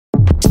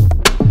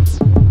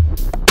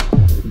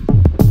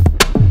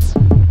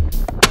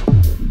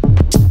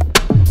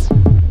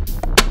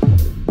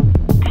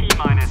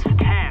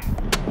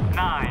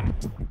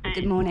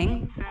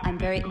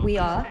We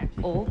are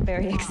all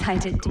very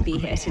excited to be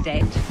here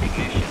today.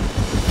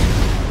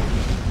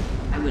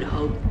 I would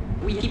hope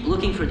we keep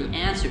looking for the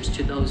answers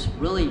to those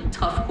really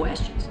tough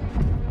questions.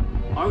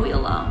 Are we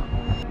alone?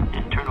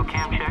 Internal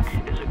cam check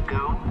is a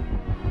go.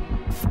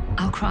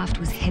 Our craft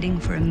was heading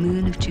for a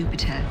moon of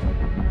Jupiter,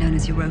 known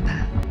as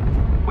Europa.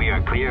 We are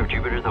clear of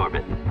Jupiter's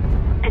orbit.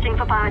 Pitching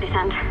for power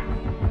descent.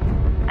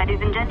 Ladies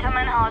and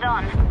gentlemen, hold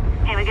on.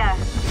 Here we go.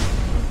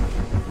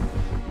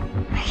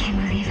 I can't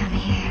believe I'm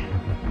here.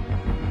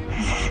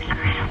 This is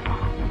incredible.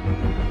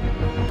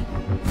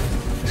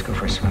 Let's go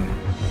for a swim.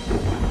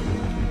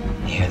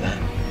 You hear that?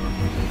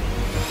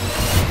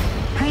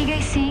 Are you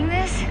guys seeing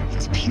this?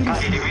 It's beautiful.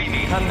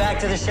 Come back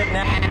to the ship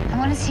now. I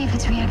want to see if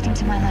it's reacting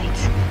to my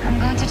lights. I'm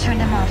going to turn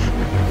them off.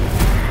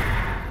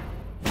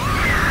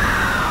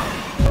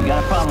 We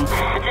got a problem.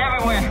 It's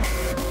everywhere.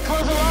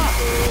 Close it off.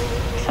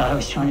 I thought I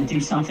was trying to do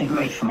something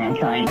great for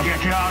mankind.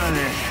 Get you out of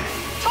this.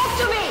 Talk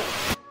to me!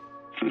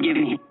 Forgive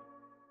me.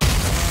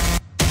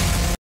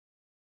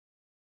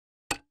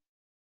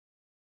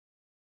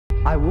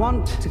 I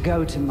want to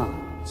go to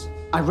Mars.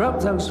 I wrote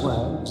those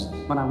words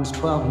when I was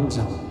 12 years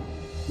old.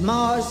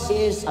 Mars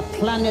is a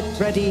planet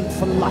ready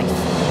for life.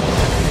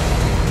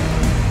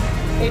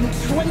 In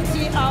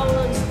 20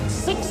 hours,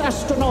 6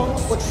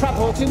 astronauts will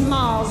travel to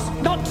Mars,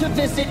 not to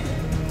visit,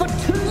 but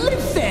to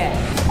live there.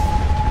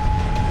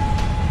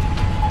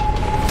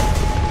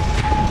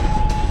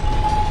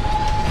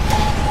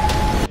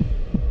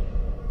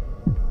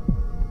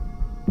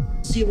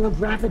 Zero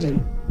gravity.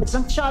 It's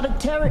uncharted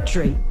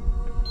territory.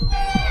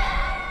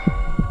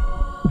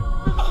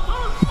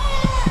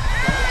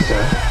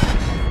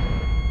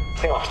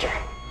 We lost her.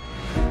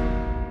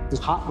 His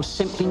heart will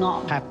simply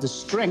not have the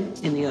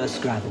strength in the Earth's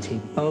gravity.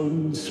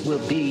 Bones will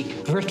be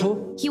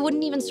brittle. He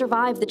wouldn't even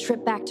survive the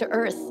trip back to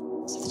Earth.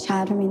 So the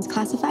child remains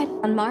classified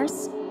on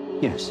Mars?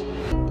 Yes.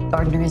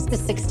 Gardner is the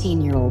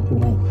 16-year-old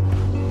boy.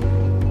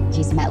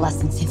 He's met less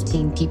than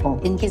 15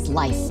 people in his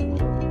life.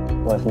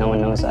 What if no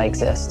one knows I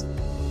exist?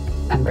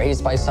 I'm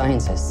raised by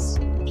scientists.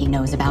 He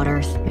knows about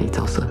Earth. Hey,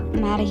 Tulsa.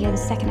 I'm out of here the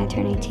second I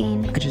turn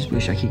 18. I just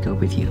wish I could go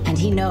with you. And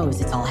he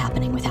knows it's all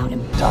happening without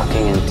him.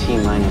 Talking in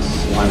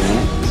T-minus 1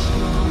 minute.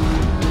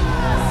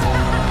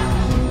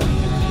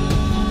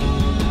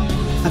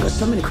 I've got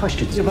so many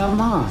questions about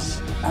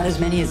Mars. Not as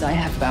many as I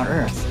have about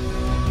Earth.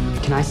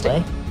 Can I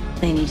stay?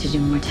 They need to do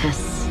more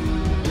tests.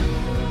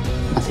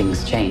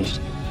 Nothing's changed.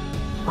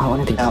 I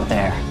want to be out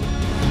there.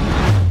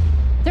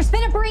 There's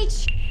been a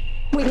breach!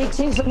 We need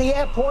teams from the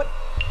airport,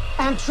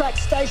 Amtrak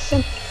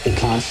station. We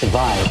can't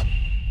survive.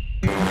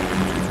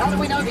 How do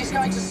we know he's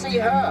going to see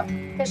her?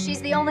 Because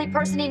she's the only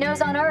person he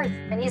knows on Earth,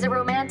 and he's a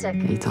romantic.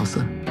 Hey,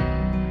 Tulsa.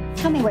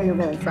 Tell me where you're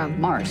really from.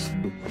 Mars.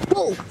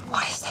 Whoa!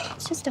 What is that?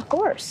 It's just a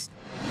horse.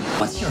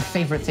 What's your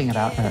favorite thing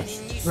about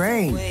Earth?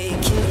 Rain.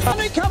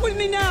 Honey, come with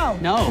me now.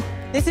 No.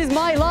 This is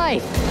my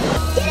life.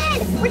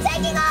 Get in! We're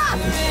taking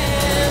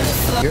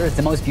off! You're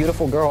the most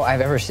beautiful girl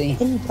I've ever seen.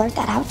 Didn't you blurt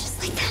that out just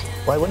like that?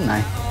 Why wouldn't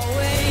I?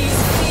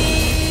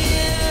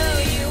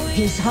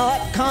 His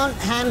heart can't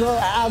handle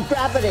our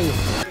gravity.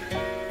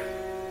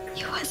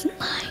 He wasn't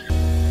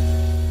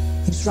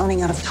lying. He's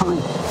running out of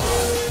time.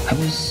 I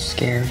was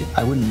scared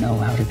I wouldn't know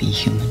how to be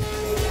human.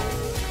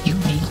 You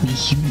made me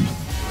human.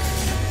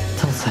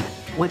 Tulsa,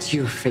 what's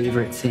your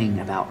favorite thing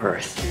about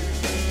Earth?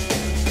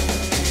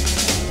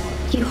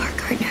 You are,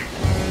 Gardner.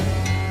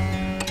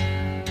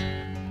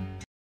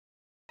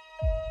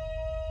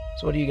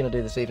 So what are you going to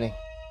do this evening?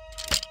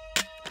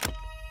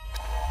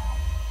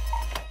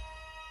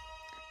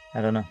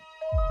 I don't know.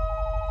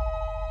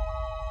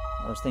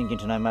 I was thinking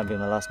tonight might be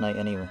my last night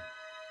anyway.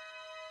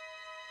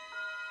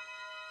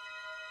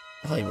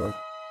 Hi, Roy.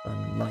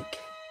 I'm Mike.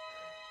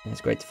 And it's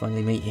great to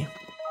finally meet you.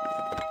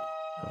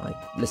 I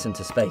listen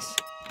to space.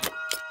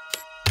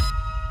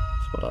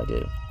 It's what I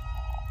do.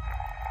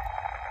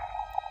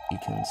 You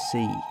can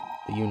see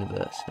the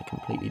universe in a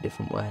completely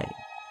different way.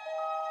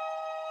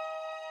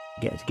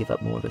 You get to give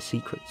up more of the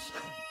secrets.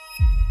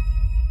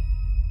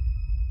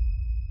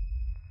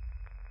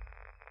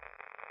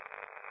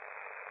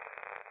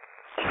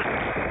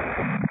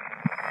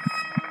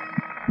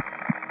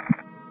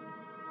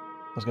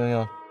 What's going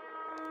on?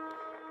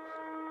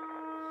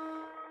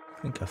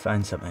 I think I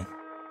found something.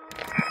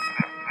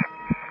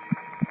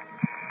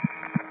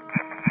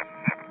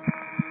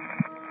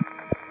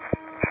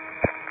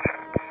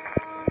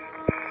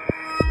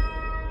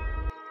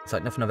 It's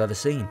like nothing I've ever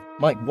seen.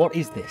 Mike, what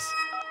is this?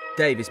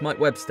 Dave, it's Mike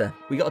Webster.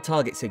 We got a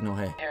target signal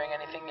here. Hearing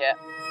anything yet?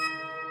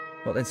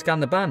 Well, then scan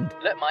the band.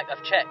 Look, Mike,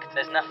 I've checked.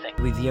 There's nothing.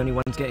 We're the only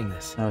ones getting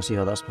this. I don't see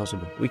how that's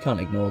possible. We can't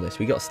ignore this.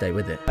 We got to stay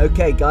with it.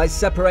 Okay, guys,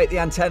 separate the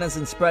antennas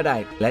and spread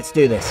out. Let's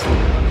do this.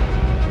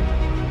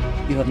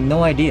 You have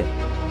no idea.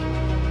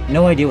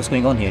 No idea what's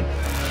going on here.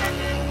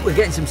 We're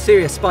getting some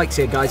serious spikes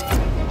here, guys.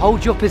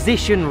 Hold your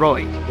position,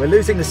 Roy. We're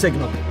losing the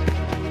signal.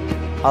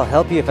 I'll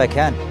help you if I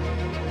can.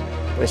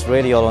 But it's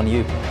really all on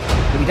you.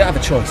 But we don't have a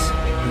choice.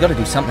 We've got to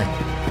do something.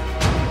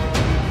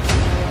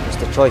 It's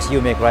the choice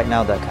you make right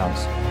now that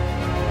counts.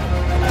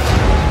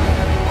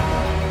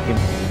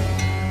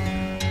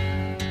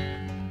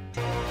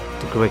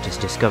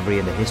 greatest discovery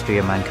in the history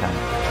of mankind.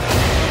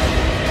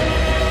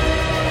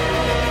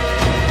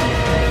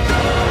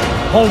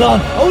 Hold on!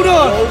 Hold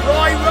on! Oh,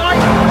 right!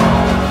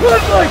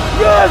 Run, Mike,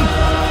 run!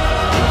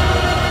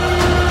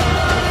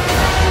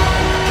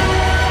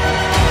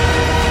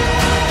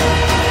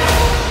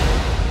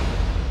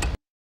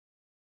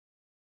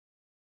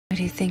 What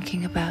are you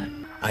thinking about?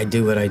 I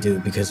do what I do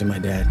because of my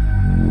dad.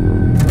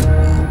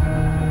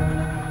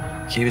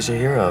 He was a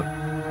hero.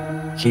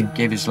 He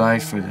gave his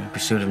life for the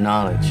pursuit of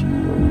knowledge.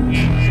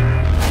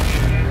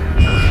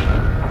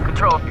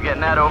 Control, you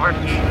getting that over?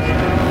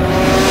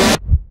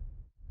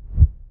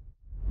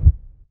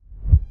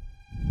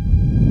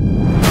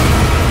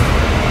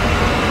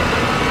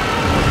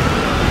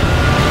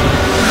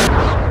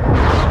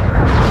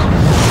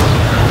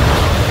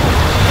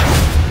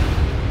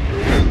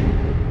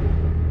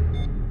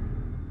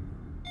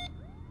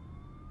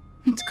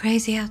 It's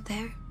crazy out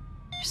there.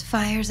 There's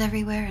fires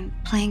everywhere and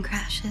plane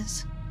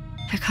crashes.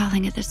 They're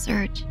calling it the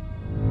Surge.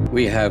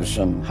 We have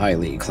some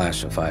highly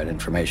classified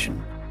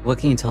information. What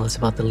can you tell us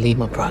about the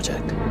Lima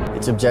project?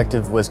 Its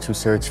objective was to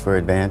search for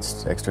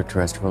advanced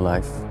extraterrestrial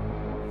life.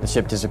 The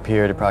ship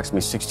disappeared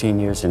approximately 16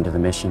 years into the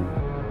mission.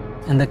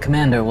 And the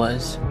commander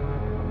was?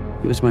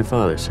 He was my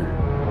father, sir.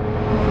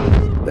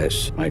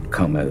 This might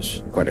come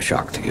as quite a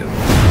shock to you.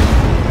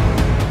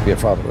 Your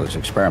father was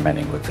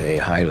experimenting with a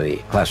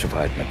highly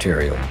classified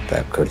material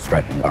that could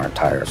threaten our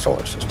entire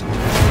solar system.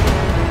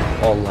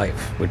 All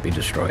life would be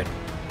destroyed.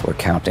 We're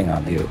counting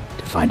on you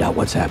to find out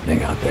what's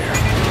happening out there.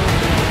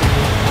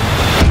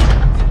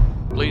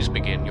 Please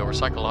begin your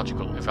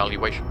psychological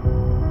evaluation.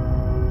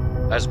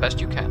 As best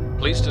you can,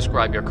 please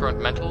describe your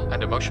current mental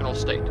and emotional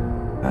state.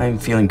 I'm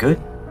feeling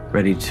good,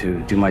 ready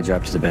to do my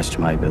job to the best of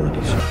my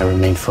abilities. I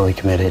remain fully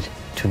committed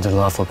to the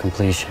lawful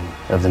completion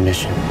of the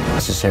mission. If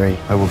necessary,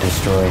 I will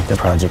destroy the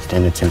project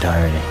in its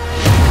entirety.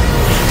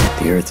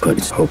 The Earth put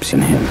its hopes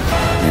in him,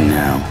 and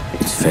now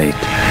its fate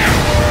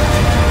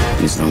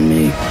is on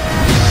me.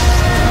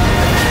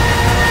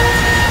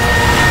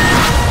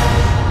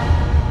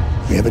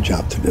 We have a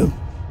job to do.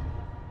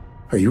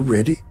 Are you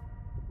ready?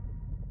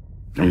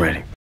 I'm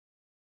ready.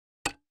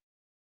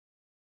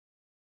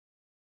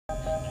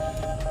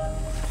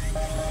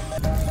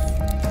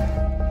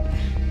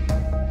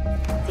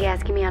 Is he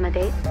asking me on a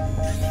date?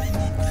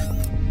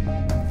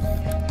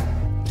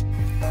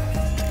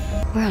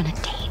 We're on a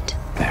date.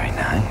 Very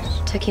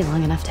nice. Took you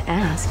long enough to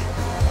ask.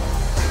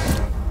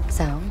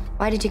 So,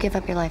 why did you give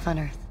up your life on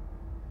Earth?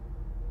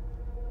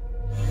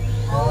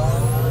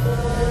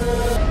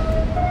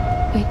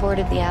 We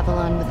boarded the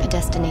Avalon with a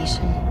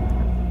destination.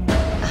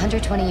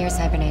 120 years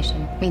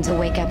hibernation means we'll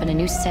wake up in a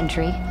new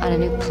century on a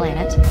new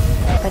planet.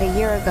 But a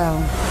year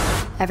ago,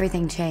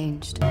 everything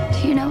changed.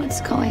 Do you know what's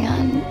going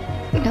on?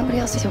 Nobody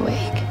else is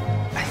awake.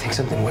 I think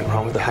something went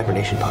wrong with the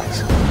hibernation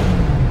pods.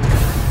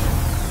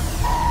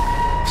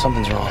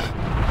 Something's wrong.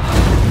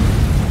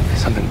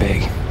 Something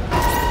big.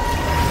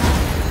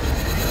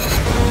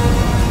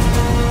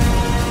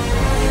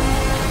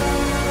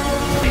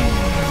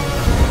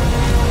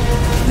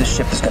 This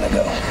ship is gonna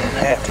go.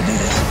 I have to do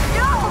this.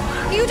 No!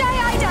 You die,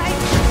 I die!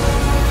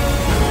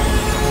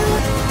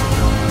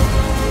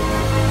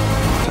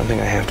 Something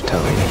I have to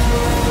tell you.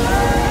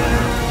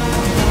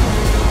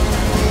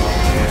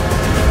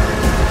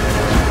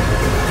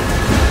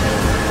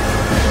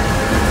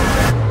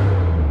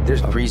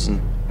 There's a reason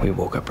we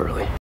woke up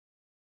early.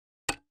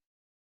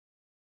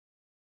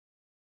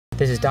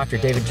 This is Dr.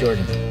 David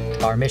Jordan.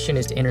 Our mission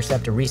is to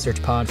intercept a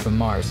research pod from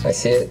Mars. I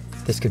see it.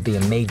 This could be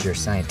a major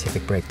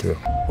scientific breakthrough.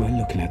 We're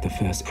looking at the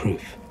first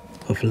proof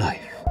of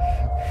life.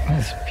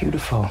 That's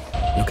beautiful.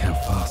 Look how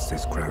fast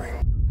it's growing.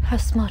 How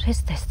smart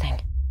is this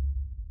thing?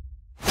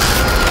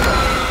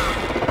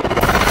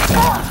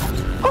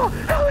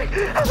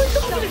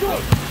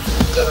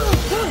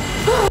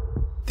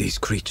 These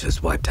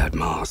creatures wiped out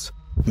Mars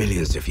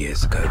millions of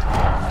years ago.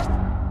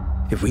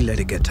 If we let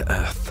it get to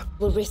Earth,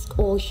 we'll risk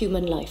all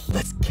human life.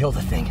 Let's kill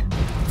the thing.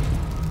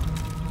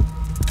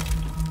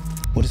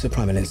 What is the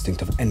primal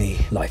instinct of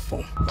any life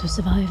form? To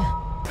survive.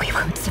 We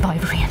won't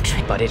survive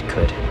re-entry. But it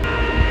could.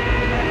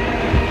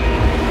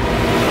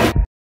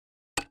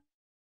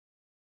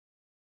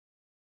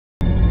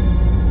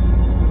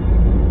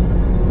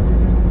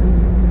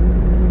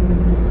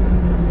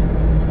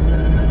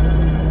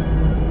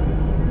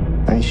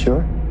 Are you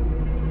sure?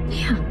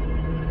 Yeah.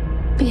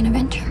 Be an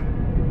adventure.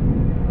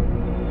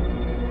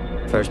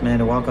 First man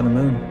to walk on the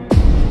moon.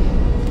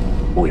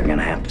 We're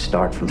gonna have to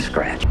start from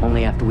scratch.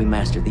 Only after we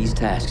master these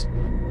tasks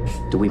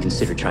do we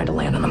consider trying to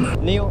land on the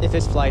moon. Neil, if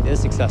this flight is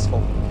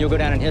successful, you'll go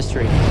down in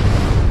history.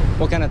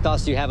 What kind of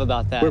thoughts do you have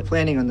about that? We're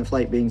planning on the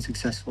flight being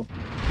successful.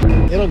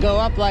 It'll go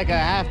up like a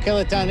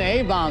half-kiloton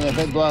A-bomb if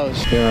it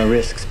blows. There are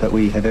risks, but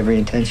we have every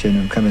intention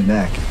of coming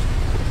back.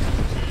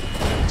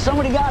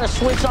 Somebody got a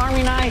Swiss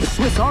Army knife? A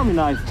Swiss Army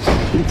knife?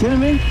 You kidding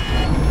me?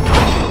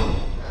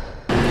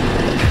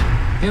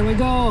 Here we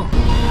go.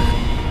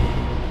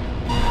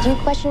 Do you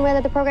question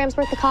whether the program's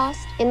worth the cost,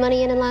 in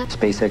money and in laughs?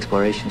 Space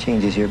exploration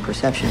changes your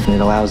perception.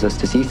 It allows us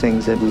to see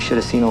things that we should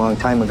have seen a long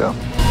time ago.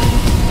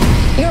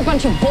 You're a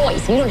bunch of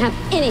boys. You don't have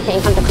anything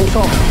under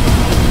control.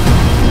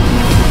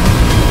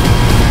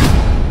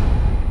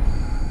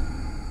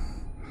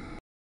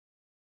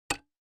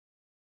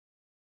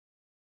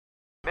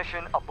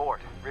 Mission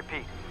abort.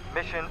 Repeat.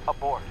 Mission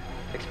abort.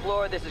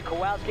 Explorer, this is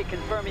Kowalski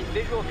confirming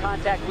visual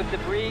contact with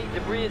debris.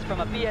 Debris is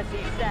from a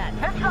BSE sat.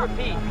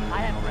 Repeat. I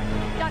have a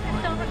record. Dr.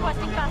 Stone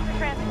requesting faster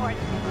transport.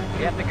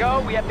 We have to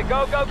go. We have to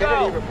go, go, go.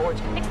 Kennedy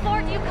reports.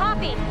 Explorer, do you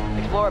copy?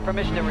 Explorer,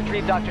 permission to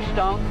retrieve Dr.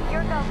 Stone.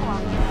 Your go,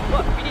 Kowalski.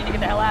 Look, we need to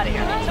get the hell out of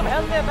here. Need some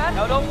help there, man?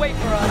 No, don't wait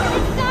for us.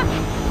 It's stuck.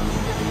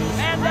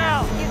 Man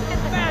down.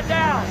 Man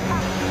down.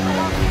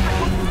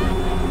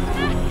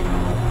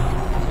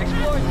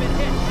 Explorer's been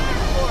hit.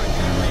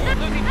 Explorer's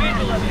losing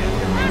visual of you.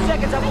 2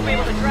 seconds, I won't be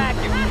able to track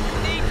you.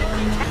 Need to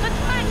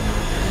detect.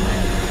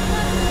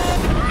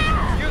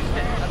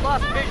 Houston, I've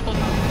lost visual.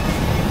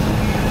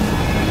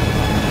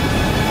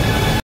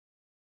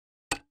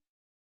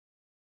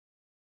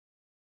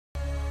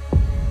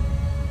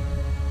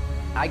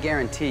 I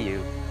guarantee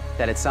you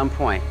that at some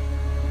point,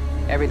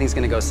 everything's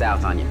gonna go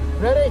south on you.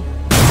 Ready?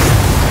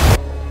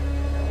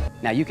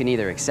 Now you can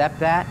either accept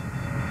that,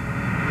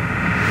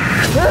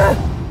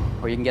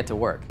 or you can get to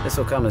work. This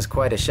will come as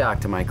quite a shock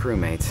to my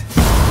crewmates,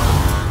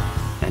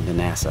 and to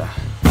NASA,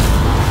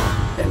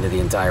 and to the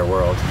entire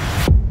world.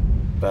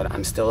 But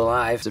I'm still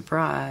alive.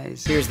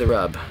 Surprise. Here's the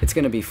rub. It's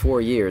gonna be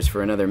 4 years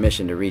for another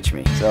mission to reach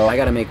me. So I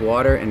gotta make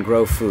water and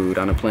grow food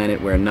on a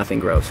planet where nothing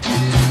grows.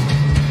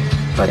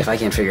 But if I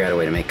can't figure out a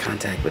way to make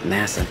contact with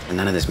NASA, then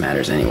none of this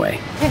matters anyway.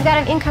 We've got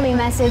an incoming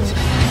message.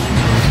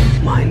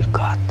 Mein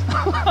Gott.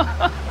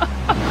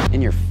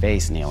 In your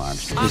face, Neil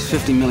Armstrong. He's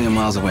 50 million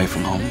miles away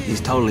from home. He's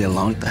totally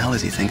alone. What the hell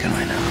is he thinking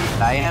right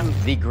now? I am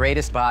the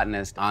greatest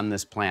botanist on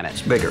this planet.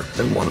 It's bigger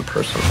than one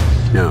person.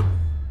 No,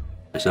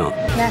 it's not.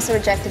 NASA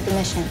rejected the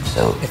mission.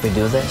 So, if we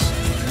do this?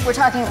 We're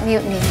talking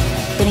mutiny.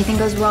 If anything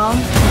goes wrong,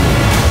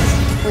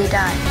 we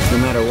die. No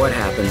matter what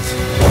happens,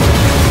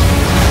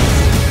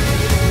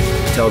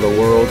 tell the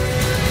world,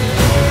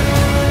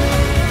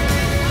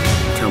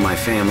 tell my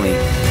family,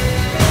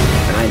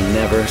 that I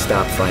never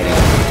stop fighting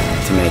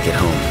to make it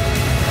home.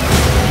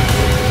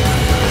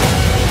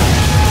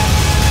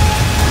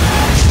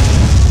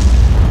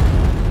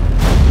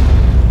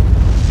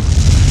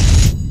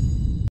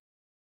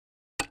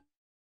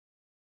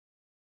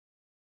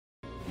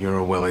 You're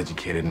a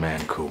well-educated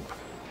man, Coop,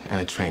 and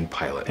a trained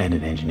pilot. And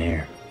an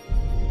engineer.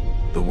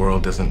 The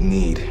world doesn't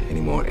need any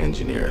more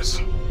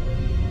engineers.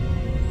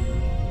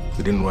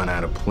 We didn't run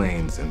out of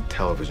planes and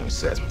television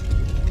sets.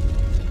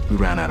 We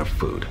ran out of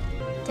food.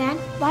 Dad,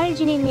 why did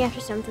you name me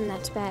after something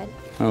that's bad?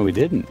 Oh, we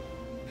didn't.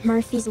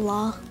 Murphy's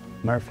Law.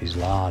 Murphy's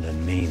Law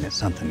doesn't mean that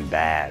something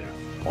bad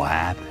will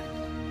happen.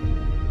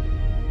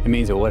 It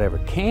means that whatever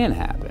can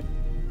happen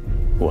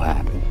will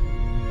happen.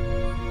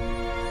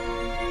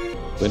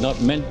 We're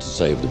not meant to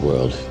save the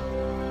world.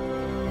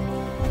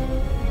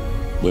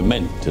 We're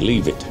meant to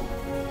leave it.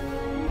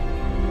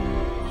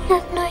 You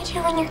have no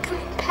idea when you're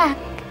coming back.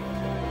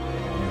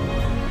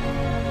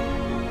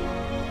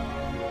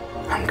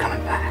 I'm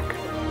coming back.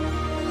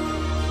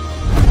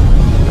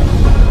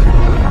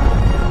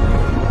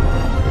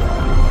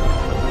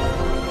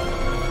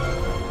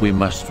 We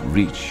must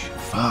reach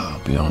far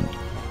beyond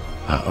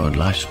our own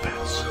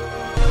lifespans.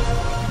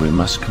 We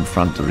must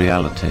confront the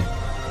reality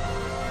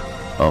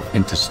of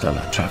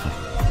interstellar travel.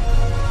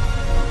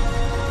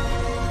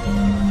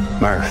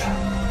 Murph,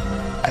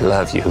 I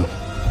love you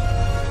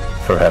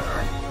forever.